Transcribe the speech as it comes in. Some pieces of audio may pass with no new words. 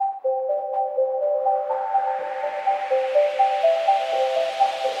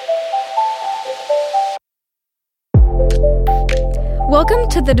Welcome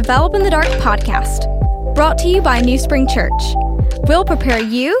to the Develop in the Dark podcast, brought to you by New Spring Church. We'll prepare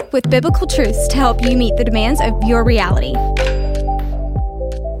you with biblical truths to help you meet the demands of your reality.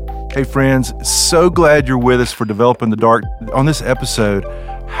 Hey friends, so glad you're with us for Develop in the Dark. On this episode,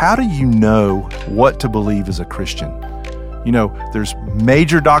 how do you know what to believe as a Christian? You know, there's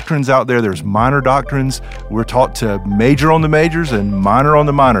major doctrines out there, there's minor doctrines. We're taught to major on the majors and minor on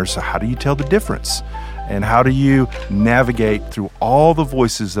the minors. So how do you tell the difference? And how do you navigate through all the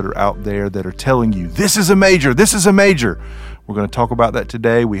voices that are out there that are telling you, this is a major, this is a major? We're going to talk about that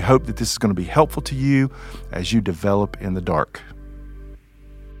today. We hope that this is going to be helpful to you as you develop in the dark.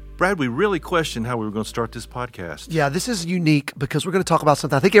 Brad, we really questioned how we were going to start this podcast. Yeah, this is unique because we're going to talk about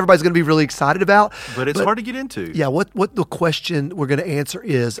something I think everybody's going to be really excited about. But it's hard to get into. Yeah, what the question we're going to answer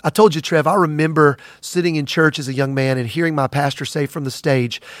is, I told you, Trev, I remember sitting in church as a young man and hearing my pastor say from the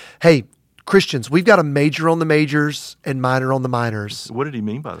stage, hey, Christians, we've got a major on the majors and minor on the minors. What did he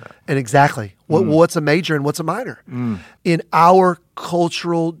mean by that? And exactly. What's a major and what's a minor? In our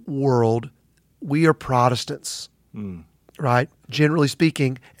cultural world, we are Protestants, right? Generally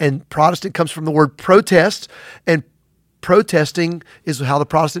speaking. And Protestant comes from the word protest, and protesting is how the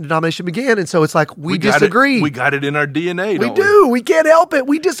Protestant denomination began. And so it's like, we disagree. We got it in our DNA, don't we? We do. We can't help it.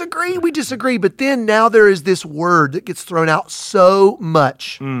 We disagree. But then now there is this word that gets thrown out so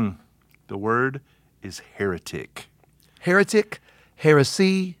much. The word is heretic. Heretic,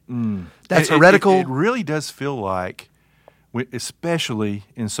 heresy, that's heretical. It really does feel like, especially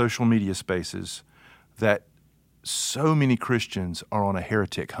in social media spaces, that so many Christians are on a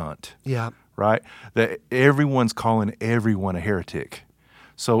heretic hunt. Yeah. Right? That everyone's calling everyone a heretic.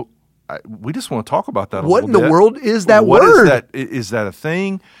 So we just want to talk about that a little bit. What in the world is that word? What is that a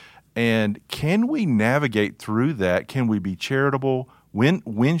thing? And can we navigate through that? Can we be charitable?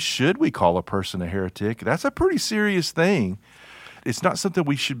 When should we call a person a heretic? That's a pretty serious thing. It's not something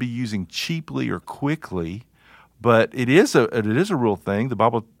we should be using cheaply or quickly, but it is a real thing. The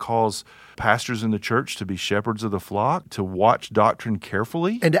Bible calls pastors in the church to be shepherds of the flock, to watch doctrine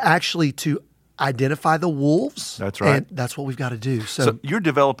carefully. And to actually to identify the wolves. That's right. And that's what we've got to do. So you're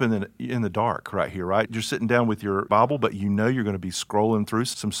developing in the dark right here, right? You're sitting down with your Bible, but you know you're going to be scrolling through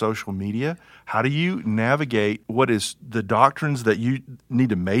some social media. How do you navigate what is the doctrines that you need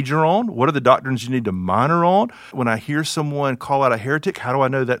to major on? What are the doctrines you need to minor on? When I hear someone call out a heretic, how do I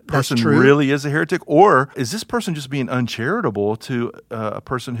know that person really is a heretic? Or is this person just being uncharitable to a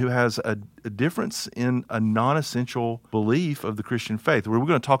person who has a difference in a non-essential belief of the Christian faith? We're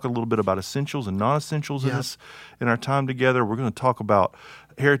going to talk a little bit about essentials and non-essentials in our time together. We're going to talk about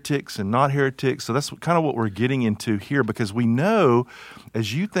heretics and not heretics. So that's kind of what we're getting into here, because we know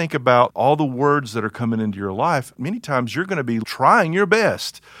as you think about all the words that are coming into your life, many times you're going to be trying your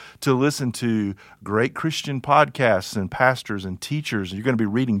best to listen to great Christian podcasts and pastors and teachers. You're going to be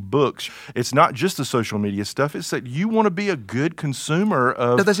reading books. It's not just the social media stuff. It's that you want to be a good consumer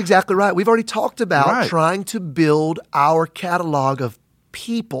of... No, that's exactly right. We've already talked about trying to build our catalog of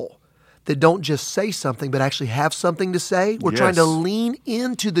people that don't just say something, but actually have something to say. We're trying to lean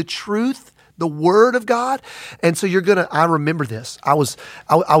into the truth, the Word of God. And so I remember this. I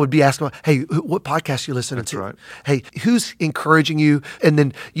would be asking, hey, what podcast you listening to? Right. Hey, who's encouraging you? And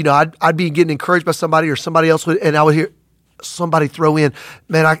then, I'd be getting encouraged by somebody, or somebody else would, and I would hear somebody throw in,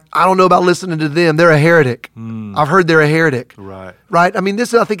 man, I don't know about listening to them. They're a heretic. I've heard they're a heretic. Right. Right? I mean,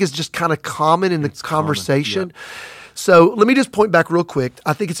 this I think is just kind of common in the conversation. Common. So let me just point back real quick.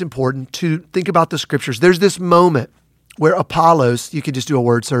 I think it's important to think about the scriptures. There's this moment where Apollos, you can just do a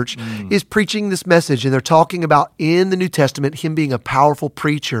word search, is preaching this message, and they're talking about in the New Testament him being a powerful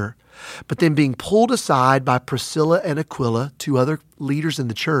preacher, but then being pulled aside by Priscilla and Aquila, two other leaders in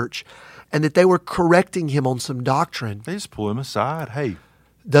the church, and that they were correcting him on some doctrine. They just pull him aside. Hey.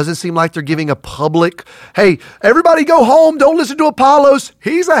 Doesn't seem like they're giving a public, hey, everybody go home, don't listen to Apollos,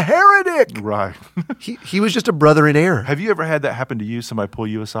 he's a heretic. Right. He was just a brother in error. Have you ever had that happen to you, somebody pull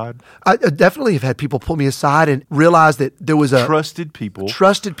you aside? I definitely have had people pull me aside and realize that there was a... Trusted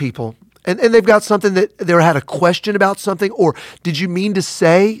people. And they've got something that they had a question about something, or did you mean to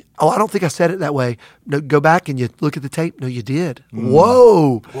say, oh, I don't think I said it that way. No, go back and you look at the tape. No, you did.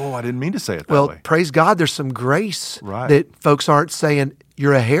 Whoa, I didn't mean to say it that way. Well, praise God, there's some grace that folks aren't saying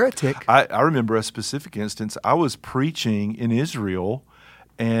you're a heretic. I remember a specific instance. I was preaching in Israel,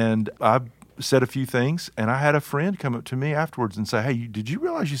 and I said a few things, and I had a friend come up to me afterwards and say, hey, did you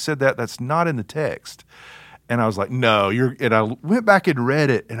realize you said that? That's not in the text. And I was like, no, and I went back and read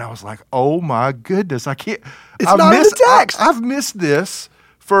it, and I was like, oh my goodness, I can't. It's not in the text. I've missed this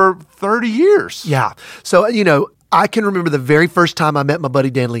for 30 years. Yeah. So, I can remember the very first time I met my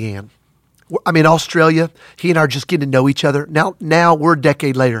buddy Dan Leanne. I'm in Australia. He and I are just getting to know each other. Now we're a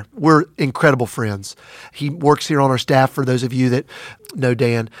decade later. We're incredible friends. He works here on our staff, for those of you that know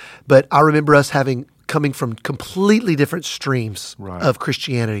Dan. But I remember us coming from completely different streams of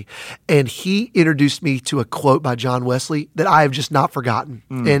Christianity. And he introduced me to a quote by John Wesley that I have just not forgotten.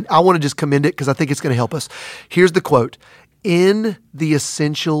 And I want to just commend it because I think it's going to help us. Here's the quote. In the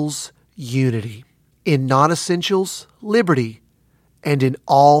essentials, unity. In non-essentials, liberty. And in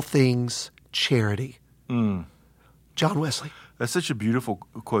all things, charity. John Wesley. That's such a beautiful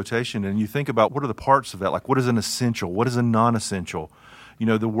quotation. And you think about what are the parts of that? Like, what is an essential? What is a non-essential? You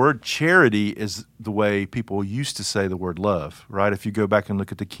know, the word charity is the way people used to say the word love, right? If you go back and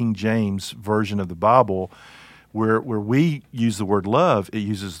look at the King James version of the Bible, where we use the word love, it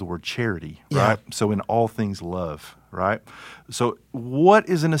uses the word charity, right? So in all things, love, right? So what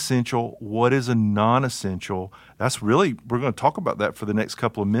is an essential? What is a non-essential? That's really, we're going to talk about that for the next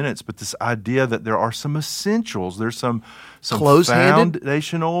couple of minutes, but this idea that there are some essentials, there's some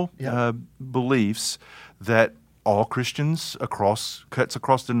foundational beliefs that all Christians cuts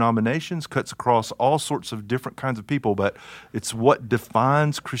across denominations, cuts across all sorts of different kinds of people, but it's what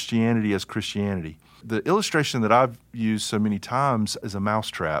defines Christianity as Christianity. The illustration that I've used so many times is a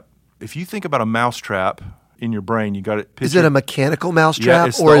mousetrap. If you think about a mousetrap in your brain, you got it pictured. Is it a mechanical mousetrap? Yeah,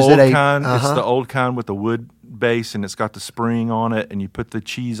 it's or the is old it a kind. It's the old kind with the wood base, and it's got the spring on it, and you put the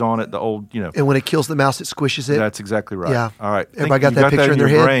cheese on it, the old, And when it kills the mouse, it squishes it? That's exactly right. Yeah. All right. Everybody got that picture in their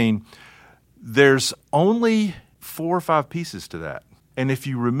head? Brain. There's only 4 or 5 pieces to that. And if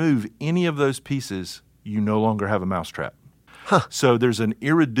you remove any of those pieces, you no longer have a mousetrap. So there's an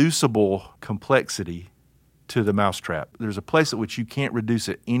irreducible complexity to the mousetrap. There's a place at which you can't reduce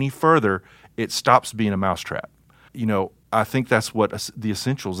it any further. It stops being a mousetrap. You know, I think that's what the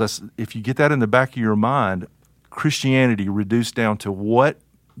essentials, if you get that in the back of your mind, Christianity reduced down to what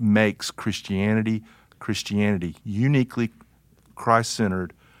makes Christianity, uniquely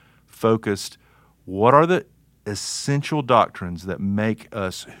Christ-centered, focused. What are the essential doctrines that make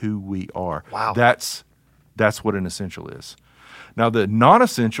us who we are? Wow. That's what an essential is. Now, the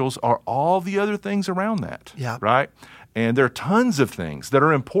non-essentials are all the other things around that, right? And there are tons of things that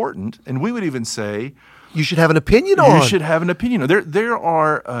are important, and we would even say you should have an opinion on. You should have an opinion. There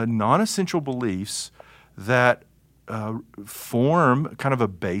are non-essential beliefs that form kind of a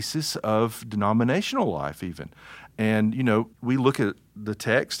basis of denominational life even. And, you know, we look at the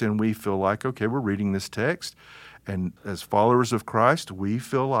text and we feel like, okay, we're reading this text. And as followers of Christ, we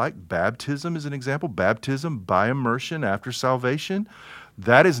feel like baptism is an example. Baptism by immersion after salvation.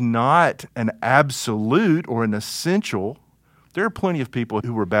 That is not an absolute or an essential. There are plenty of people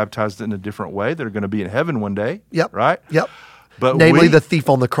who were baptized in a different way that are going to be in heaven one day. Right? But namely the thief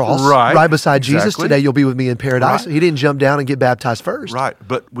on the cross, right beside Jesus. Today you'll be with me in paradise. He didn't jump down and get baptized first. Right,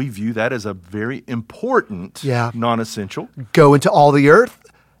 but we view that as a very important non-essential. Go into all the earth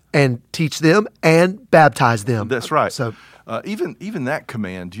and teach them and baptize them. That's right. So even that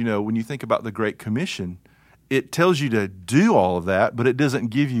command, you know, when you think about the Great Commission, it tells you to do all of that, but it doesn't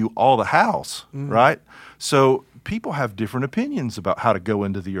give you all the hows, right? So people have different opinions about how to go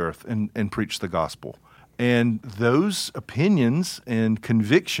into the earth and preach the gospel. And those opinions and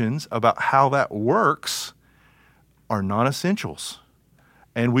convictions about how that works are non-essentials.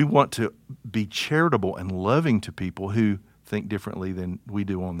 And we want to be charitable and loving to people who think differently than we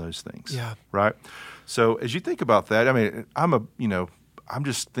do on those things. Right? So as you think about that, I mean, I'm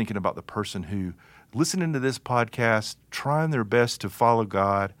just thinking about the person who listening to this podcast, trying their best to follow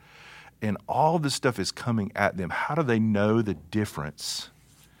God, and all this stuff is coming at them. How do they know the difference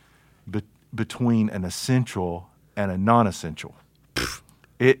between an essential and a non-essential?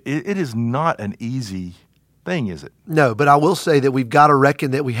 It is not an easy thing, is it? No, but I will say that we've got to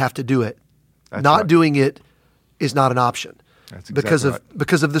reckon that we have to do it. Not doing it is not an option. That's exactly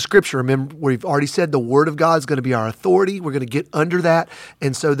because of the Scripture. Remember, we've already said the Word of God is going to be our authority. We're going to get under that.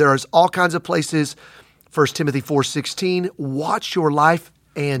 And so there's all kinds of places. 1 Timothy 4:16, watch your life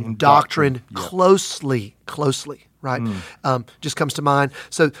and doctrine closely, right? Just comes to mind.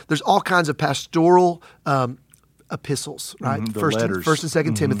 So there's all kinds of pastoral epistles, right? First and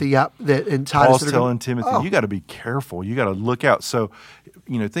Second Timothy, that and Titus. Paul's telling Timothy, you got to be careful. You got to look out. So,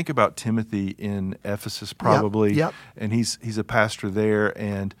 you know, think about Timothy in Ephesus, probably, and he's a pastor there,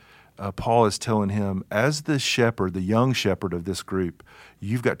 and Paul is telling him, as the shepherd, the young shepherd of this group,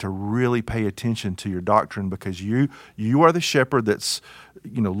 you've got to really pay attention to your doctrine because you are the shepherd that's,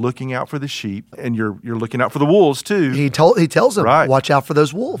 you know, looking out for the sheep, and you're looking out for the wolves too. He tells them, watch out for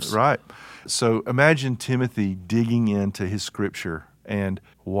those wolves. Right. So imagine Timothy digging into his Scripture and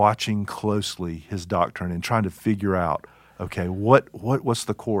watching closely his doctrine and trying to figure out, Okay, what's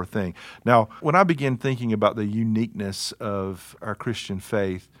the core thing? Now, when I begin thinking about the uniqueness of our Christian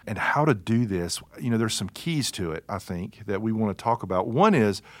faith and how to do this, there's some keys to it, I think, that we want to talk about. One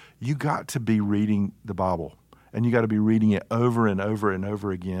is you got to be reading the Bible, and you got to be reading it over and over and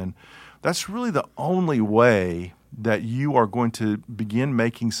over again. That's really the only way that you are going to begin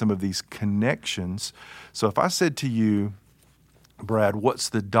making some of these connections. So if I said to you, Brad, what's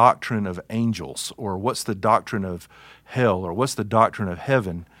the doctrine of angels, or what's the doctrine of hell, or what's the doctrine of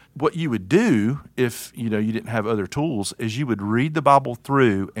heaven? What you would do if you didn't have other tools is you would read the Bible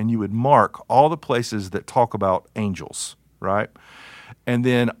through and you would mark all the places that talk about angels, right? And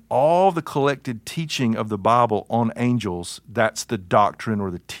then all the collected teaching of the Bible on angels, that's the doctrine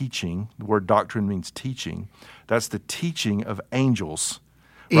or the teaching. The word doctrine means teaching. That's the teaching of angels.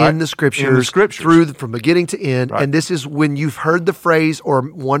 Right? In the scriptures, from beginning to end. Right. And this is when you've heard the phrase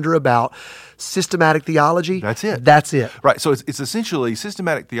or wonder about systematic theology. That's it. That's it. Right. So it's essentially,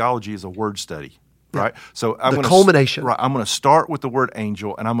 systematic theology is a word study. Right. So the culmination. Right. I'm going to start with the word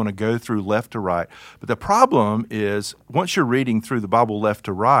angel, and I'm going to go through left to right. But the problem is, once you're reading through the Bible left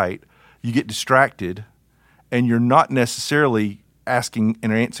to right, you get distracted, and you're not necessarily asking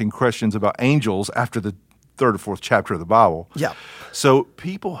and answering questions about angels after the third or fourth chapter of the Bible. Yeah. So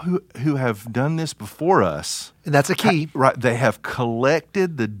people who have done this before us, and that's a key, right? They have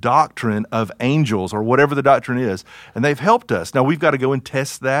collected the doctrine of angels, or whatever the doctrine is, and they've helped us. Now we've got to go and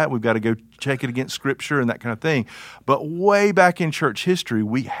test that. We've got to go check it against Scripture and that kind of thing. But way back in church history,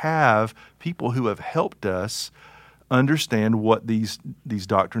 we have people who have helped us understand what these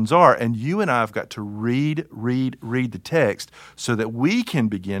doctrines are. And you and I have got to read the text so that we can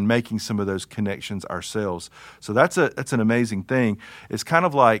begin making some of those connections ourselves. So that's an amazing thing. It's kind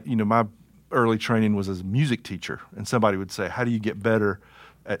of like, my early training was as a music teacher, and somebody would say, how do you get better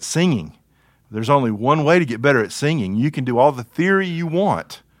at singing? There's only one way to get better at singing. You can do all the theory you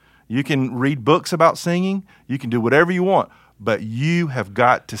want. You can read books about singing. You can do whatever you want, but you have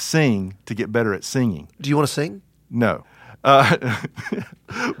got to sing to get better at singing. Do you want to sing? No.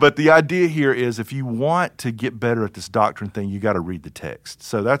 But the idea here is, if you want to get better at this doctrine thing, you got to read the text.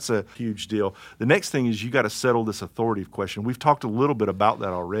 So that's a huge deal. The next thing is you got to settle this authoritative question. We've talked a little bit about that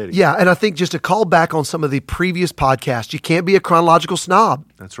already. Yeah, and I think just to call back on some of the previous podcasts, you can't be a chronological snob.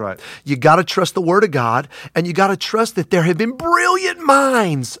 That's right. You got to trust the Word of God, and you got to trust that there have been brilliant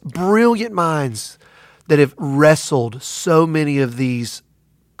minds that have wrestled so many of these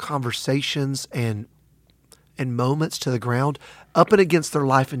conversations and moments to the ground up and against their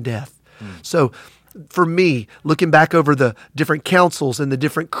life and death. So for me, looking back over the different councils and the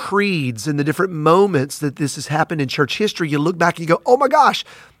different creeds and the different moments that this has happened in church history, you look back and you go, oh my gosh,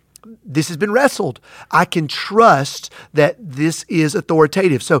 this has been wrestled. I can trust that this is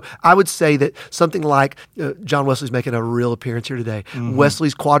authoritative. So I would say that something like John Wesley's making a real appearance here today. Mm-hmm.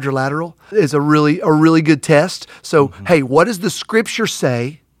 Wesley's quadrilateral is a really good test. So, hey, what does the Scripture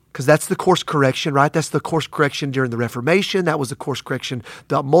say? Because that's the course correction, right? That's the course correction during the Reformation. That was the course correction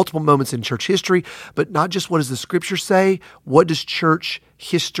throughout multiple moments in church history. But not just what does the Scripture say, what does church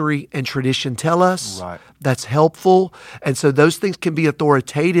history and tradition tell us? Right. That's helpful. And so those things can be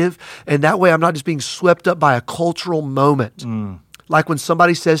authoritative. And that way I'm not just being swept up by a cultural moment. Like when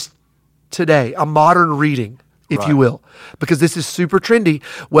somebody says today, a modern reading, if you will, because this is super trendy.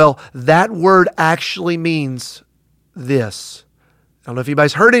 Well, that word actually means this. I don't know if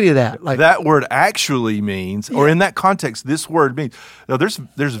anybody's heard any of that. Like that word actually means, or in that context, this word means. Now, there's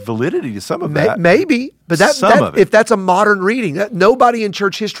validity to some of that. Maybe, but if that's a modern reading, nobody in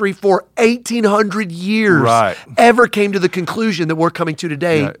church history for 1,800 years ever came to the conclusion that we're coming to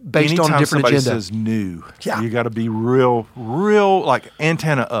today based on a different agenda. Anytime somebody says new, you got to be real like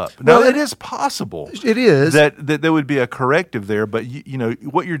antenna up. Now, it is possible. It is. That there would be a corrective there, but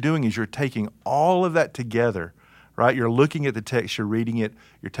what you're doing is you're taking all of that together. Right, you're looking at the text, you're reading it,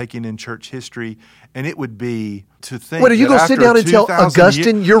 you're taking in church history, and it would be to think. What are you going to sit down and tell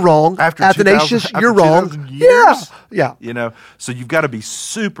Augustine you're wrong? Athanasius, you're wrong. Yeah. So you've got to be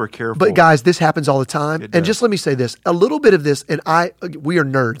super careful. But guys, this happens all the time. And just let me say this: a little bit of this, and we are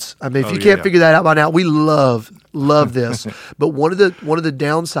nerds. I mean, if you can't figure that out by now, we love this. But one of the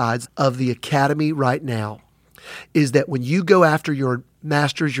downsides of the academy right now is that when you go after your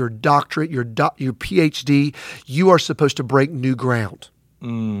master's, your doctorate, your PhD, you are supposed to break new ground.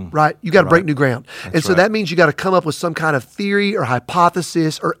 Right? You got to break new ground. And so that means you got to come up with some kind of theory or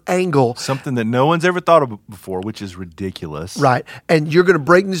hypothesis or angle. Something that no one's ever thought of before, which is ridiculous. Right. And you're going to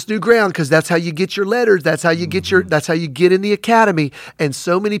break this new ground because that's how you get your letters. That's how you get that's how you get in the academy. And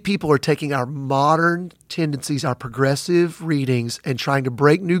so many people are taking our modern tendencies, our progressive readings, and trying to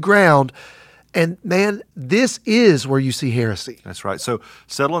break new ground. And man, this is where you see heresy. That's right. So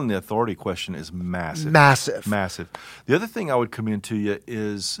settling the authority question is massive. Massive. The other thing I would commend to you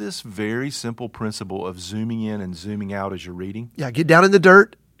is this very simple principle of zooming in and zooming out as you're reading. Yeah, get down in the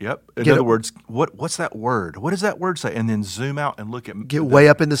dirt. Yep. In other words, what's that word? What does that word say? And then zoom out and look at Get way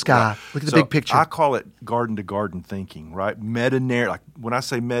up in the sky. Right. Look at the big picture. I call it garden to garden thinking, right? Meta narrative. Like when I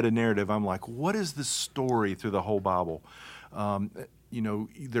say meta narrative, I'm like, what is the story through the whole Bible?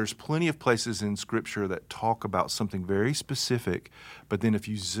 There's plenty of places in Scripture that talk about something very specific, but then if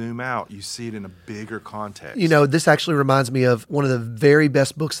you zoom out, you see it in a bigger context. This actually reminds me of one of the very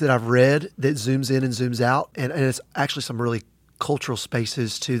best books that I've read that zooms in and zooms out, and it's actually some really cultural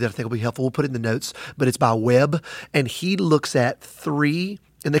spaces too that I think will be helpful. We'll put it in the notes, but it's by Webb, and he looks at 3,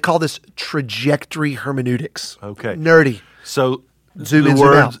 and they call this trajectory hermeneutics. Okay. Nerdy. So Zoom in,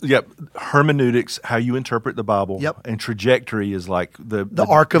 zoom out. Yep. Hermeneutics, how you interpret the Bible. Yep. And trajectory is like the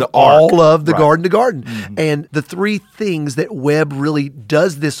arc of the all of the right. garden to garden. Mm-hmm. And the 3 things that Webb really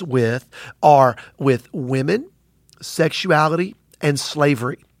does this with are with women, sexuality, and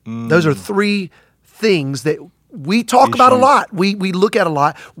slavery. Those are 3 things that we talk about a lot. We look at a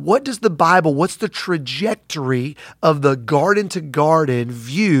lot. What does the Bible, what's the trajectory of the garden to garden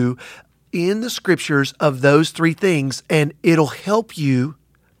view in the Scriptures of those 3 things? And it'll help you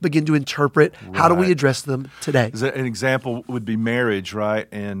begin to interpret how do we address them today. An example would be marriage, right?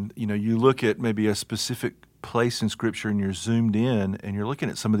 And you look at maybe a specific place in Scripture and you're zoomed in and you're looking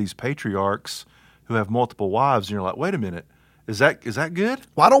at some of these patriarchs who have multiple wives and you're like, wait a minute, is that good?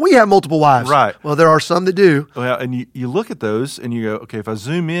 Why don't we have multiple wives? Right. Well, there are some that do. Well, and you look at those and you go, okay, if I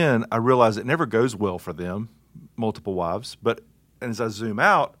zoom in, I realize it never goes well for them, multiple wives. But as I zoom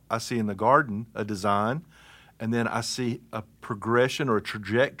out, I see in the garden a design, and then I see a progression or a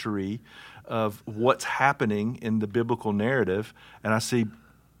trajectory of what's happening in the biblical narrative, and I see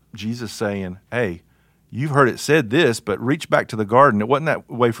Jesus saying, hey, you've heard it said this, but reach back to the garden. It wasn't that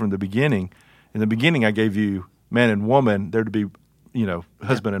way from the beginning. In the beginning, I gave you man and woman, they're to be,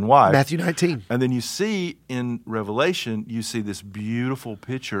 husband and wife. Matthew 19. And then you see in Revelation, you see this beautiful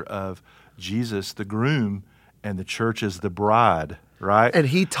picture of Jesus, the groom, and the church as the bride, right? And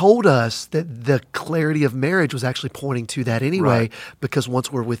he told us that the clarity of marriage was actually pointing to that anyway, Right. because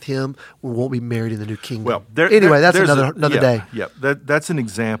once we're with him, we won't be married in the new kingdom. Well, that's another day. Yeah, that's an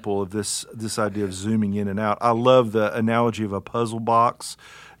example of this idea of zooming in and out. I love the analogy of a puzzle box.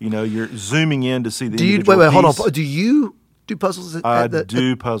 You're zooming in to see the individual wait, hold piece. on. Do you do puzzles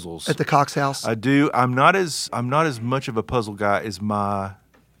puzzles at the Cox house? I do. I'm not as much of a puzzle guy as my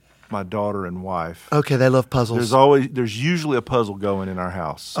daughter and wife. Okay, they love puzzles. There's usually a puzzle going in our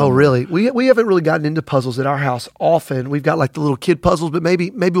house. Oh, really? We haven't really gotten into puzzles at our house often. We've got like the little kid puzzles, but maybe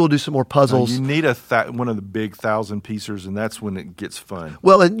we'll do some more puzzles. You need one of the big 1,000-piecers, and that's when it gets fun.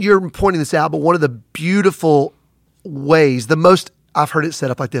 Well, and you're pointing this out, but one of the beautiful ways, I've heard it set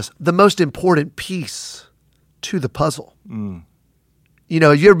up like this, the most important piece to the puzzle.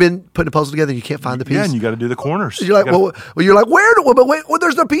 Have you ever been putting a puzzle together and you can't find the piece? Yeah, and you got to do the corners. You're like, you're like, where?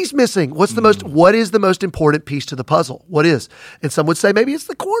 There's no piece missing. What is the most important piece to the puzzle? What is? And some would say maybe it's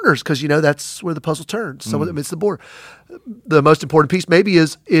the corners because that's where the puzzle turns. Some it's the border. The most important piece maybe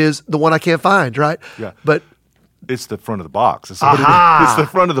is the one I can't find, right? Yeah. But it's the front of the box. It's the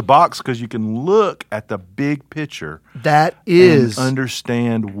front of the box because you can look at the big picture. That is. And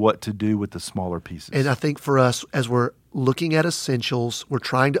understand what to do with the smaller pieces. And I think for us, as we're looking at essentials, we're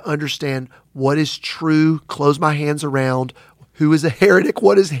trying to understand what is true, close my hands around, who is a heretic,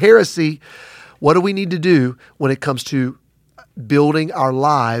 what is heresy, what do we need to do when it comes to building our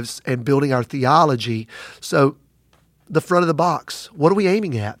lives and building our theology. So the front of the box, what are we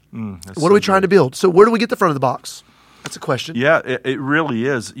aiming at? What are we trying to build? So where do we get the front of the box? That's a question. Yeah, it really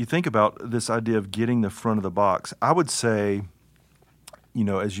is. You think about this idea of getting the front of the box. I would say,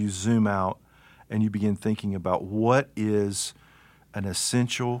 as you zoom out and you begin thinking about what is an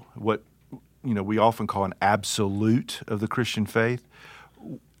essential, what we often call an absolute of the Christian faith.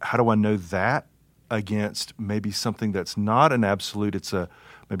 How do I know that against maybe something that's not an absolute? It's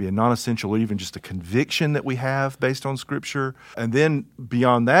maybe a non-essential or even just a conviction that we have based on Scripture. And then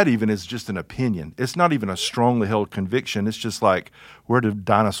beyond that even is just an opinion. It's not even a strongly held conviction. It's just like, where did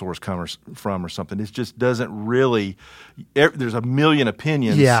dinosaurs come from or something? It just doesn't really, there's a million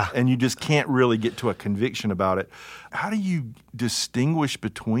opinions and you just can't really get to a conviction about it. How do you distinguish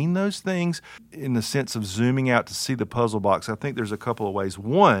between those things in the sense of zooming out to see the puzzle box? I think there's a couple of ways.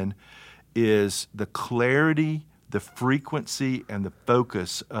 One is the clarity, the frequency, and the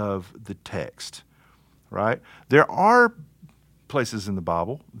focus of the text, right? There are places in the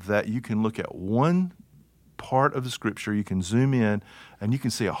Bible that you can look at one part of the Scripture, you can zoom in, and you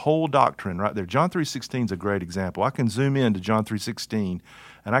can see a whole doctrine right there. John 3:16 is a great example. I can zoom in to John 3:16,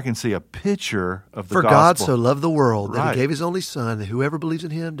 and I can see a picture of the For gospel. God so loved the world that Right. He gave His only Son, that whoever believes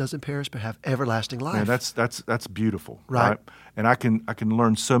in Him doesn't perish but have everlasting life. Man, that's beautiful, Right. And I can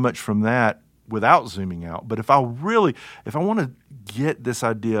learn so much from that without zooming out. But if I want to get this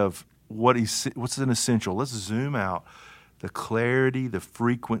idea of what's an essential, let's zoom out. The clarity, the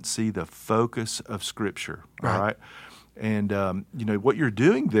frequency, the focus of Scripture. Right. All right. And what you're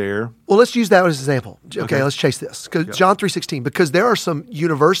doing there. Well, let's use that as an example. Okay, Okay. let's chase this. John 3:16, because there are some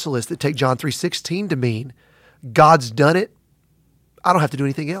universalists that take John 3:16 to mean God's done it. I don't have to do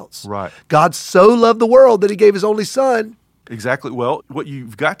anything else. Right. God so loved the world that He gave His only Son. Exactly. Well, what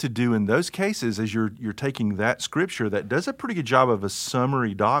you've got to do in those cases is you're taking that Scripture that does a pretty good job of a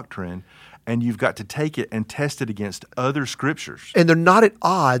summary doctrine, and you've got to take it and test it against other Scriptures. And they're not at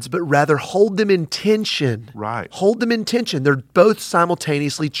odds, but rather hold them in tension. Right. Hold them in tension. They're both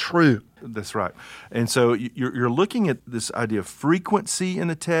simultaneously true. That's right. And so you're looking at this idea of frequency in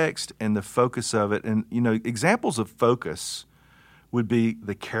the text and the focus of it. And, examples of focus would be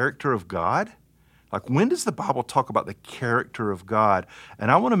the character of God. Like, when does the Bible talk about the character of God?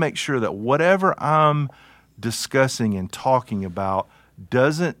 And I want to make sure that whatever I'm discussing and talking about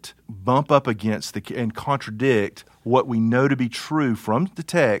doesn't bump up against and contradict what we know to be true from the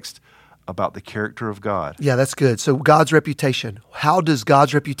text about the character of God. Yeah, that's good. So God's reputation. How does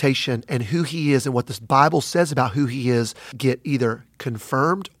God's reputation and who He is and what the Bible says about who He is get either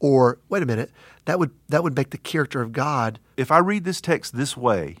confirmed or, wait a minute, that would make the character of God. If I read this text this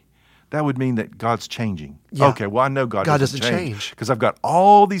way, that would mean that God's changing. Yeah. Okay, well, I know God doesn't change because I've got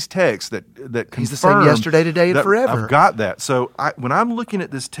all these texts that confirm He's the same yesterday, today, and that forever. I've got that. So when I'm looking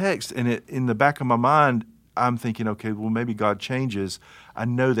at this text and in the back of my mind, I'm thinking, okay, well, maybe God changes. I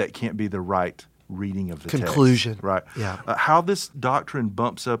know that can't be the right reading of the conclusion. text. Right. Yeah. How this doctrine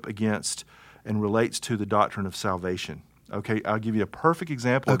bumps up against and relates to the doctrine of salvation. Okay, I'll give you a perfect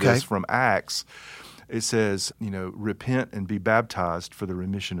example of this from Acts. It says, repent and be baptized for the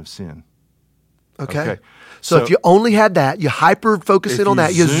remission of sin. Okay. So if you only had that, you hyper-focus in on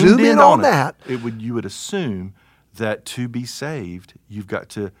that, you zoom in on that. You would assume that to be saved, you've got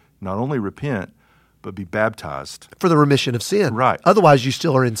to not only repent, but be baptized. For the remission of sin. Right. Otherwise, you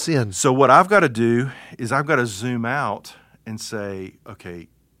still are in sin. So what I've got to do is I've got to zoom out and say, okay,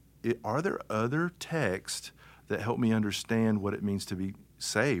 are there other texts that help me understand what it means to be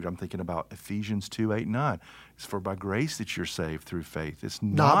saved? I'm thinking about Ephesians 2:8-9. It's for by grace that you're saved through faith. It's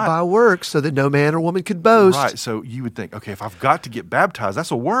not by works, so that no man or woman could boast. Right. So you would think, okay, if I've got to get baptized, that's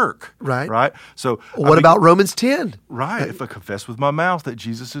a work. Right. Right. So what about Romans 10? Right. If I confess with my mouth that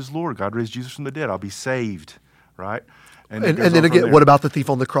Jesus is Lord, God raised Jesus from the dead, I'll be saved. Right. And then again, what about the thief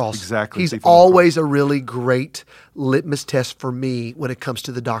on the cross? Exactly. He's always a really great litmus test for me when it comes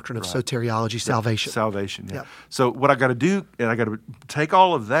to the doctrine of soteriology, salvation. Salvation, yeah. Yep. So what I got to do, and I got to take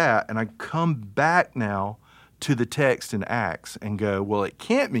all of that, and I come back now to the text in Acts and go, well, it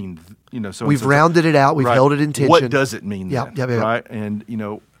can't mean, so we've rounded it out. We've held it in tension. What does it mean then? Yep. Right? And,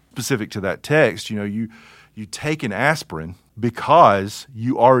 specific to that text, you take an aspirin because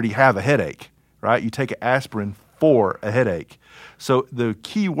you already have a headache, right? You take an aspirin for a headache. So the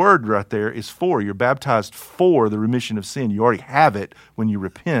key word right there is for. You're baptized for the remission of sin. You already have it when you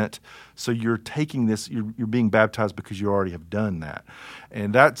repent. So you're taking this, you're being baptized because you already have done that.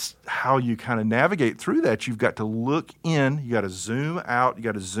 And that's how you kind of navigate through that. You've got to look in, you got to zoom out, you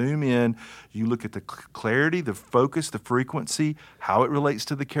got to zoom in. You look at the clarity, the focus, the frequency, how it relates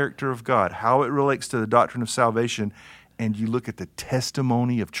to the character of God, how it relates to the doctrine of salvation, and you look at the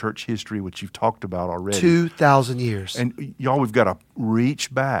testimony of church history, which you've talked about already. 2,000 years. And y'all, we've got to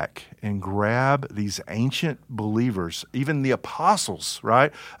reach back and grab these ancient believers, even the apostles,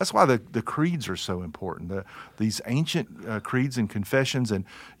 right? That's why the creeds are so important, these ancient creeds and confessions. And,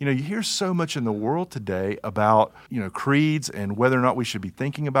 you hear so much in the world today about, creeds and whether or not we should be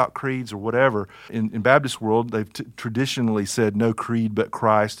thinking about creeds or whatever. In Baptist world, they've traditionally said no creed but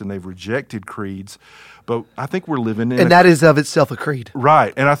Christ, and they've rejected creeds. But I think we're living in... And that is of itself a creed.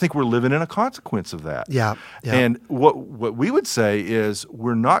 Right. And I think we're living in a consequence of that. Yeah. And what we would say is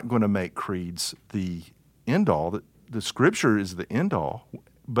we're not going to make creeds the end-all. The Scripture is the end-all.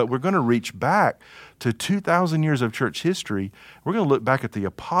 But we're going to reach back to 2,000 years of church history. We're going to look back at the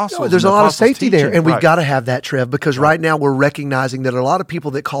apostles. There's a lot of safety teaching. there, and we've got to have that, Trev, because right now we're recognizing that a lot of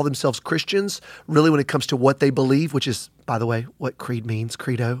people that call themselves Christians, really when it comes to what they believe, which is, by the way, what creed means,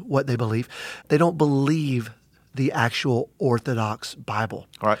 credo, what they believe, they don't believe the actual Orthodox Bible.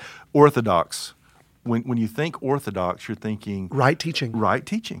 All right. Orthodox. when you think orthodox, you're thinking Right teaching. right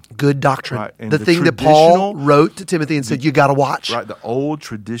teaching. Good doctrine. Right. And The the thing that Paul traditional- wrote to Timothy and said, you got to watch. Right, the old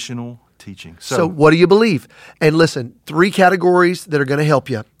traditional teaching. So what do you believe? And listen, 3 categories that are going to help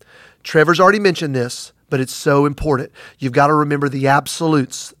you. Trevor's already mentioned this, but it's so important. You've got to remember the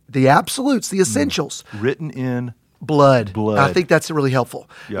absolutes, the essentials. written in Blood. Blood. I think that's really helpful.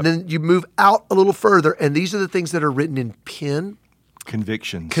 Yep. And then you move out a little further, and these are the things that are written in pen.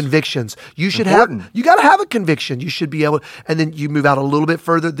 convictions. You should Important. you got to have a conviction. You should be able, and then you move out a little bit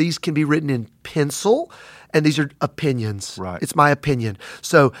further. These can be written in pencil, and these are opinions. Right. It's my opinion.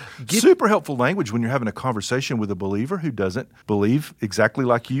 So Super helpful language when you're having a conversation with a believer who doesn't believe exactly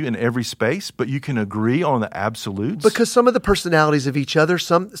like you in every space, but you can agree on the absolutes. because some of the personalities of each other,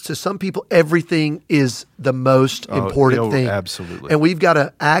 to some people, everything is the most important thing. Absolutely. And we've got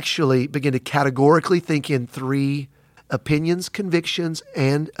to actually begin to categorically think in 3 opinions, convictions,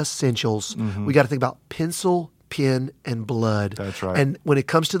 and essentials. We got to think about pencil, pen, and blood. That's right. And when it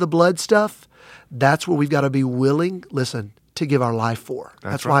comes to the blood stuff, that's where we've got to be willing, listen, to give our life for.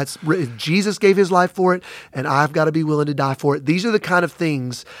 That's why it's written. Jesus gave his life for it, and I've got to be willing to die for it. These are the kind of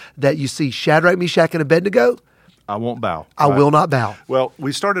things that you see. Shadrach, Meshach, and Abednego, I won't bow. I Right. will not bow. Well,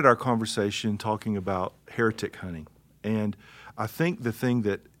 we started our conversation talking about heretic hunting. And I think the thing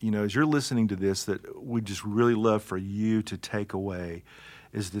that, as you're listening to this, that we just really love for you to take away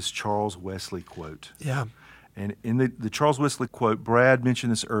is this Charles Wesley quote. Yeah. And in the Charles Wesley quote, Brad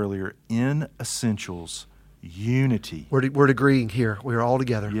mentioned this earlier, in essentials, unity. We're agreeing here. We're all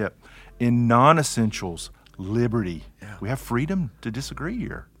together. Yep. In non-essentials, liberty. Yeah. We have freedom to disagree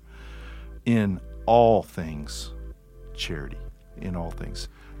here. In all things, charity. In all things.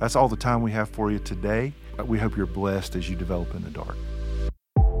 That's all the time we have for you today. We hope you're blessed as you develop in the dark.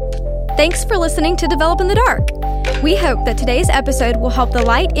 Thanks for listening to Develop in the Dark. We hope that today's episode will help the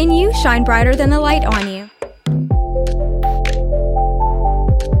light in you shine brighter than the light on you.